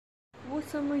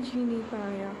समझ ही नहीं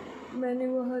पाया। मैंने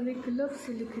वो हर एक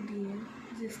लफ्ज़ लिख दिए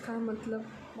जिसका मतलब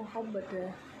मोहब्बत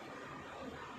है।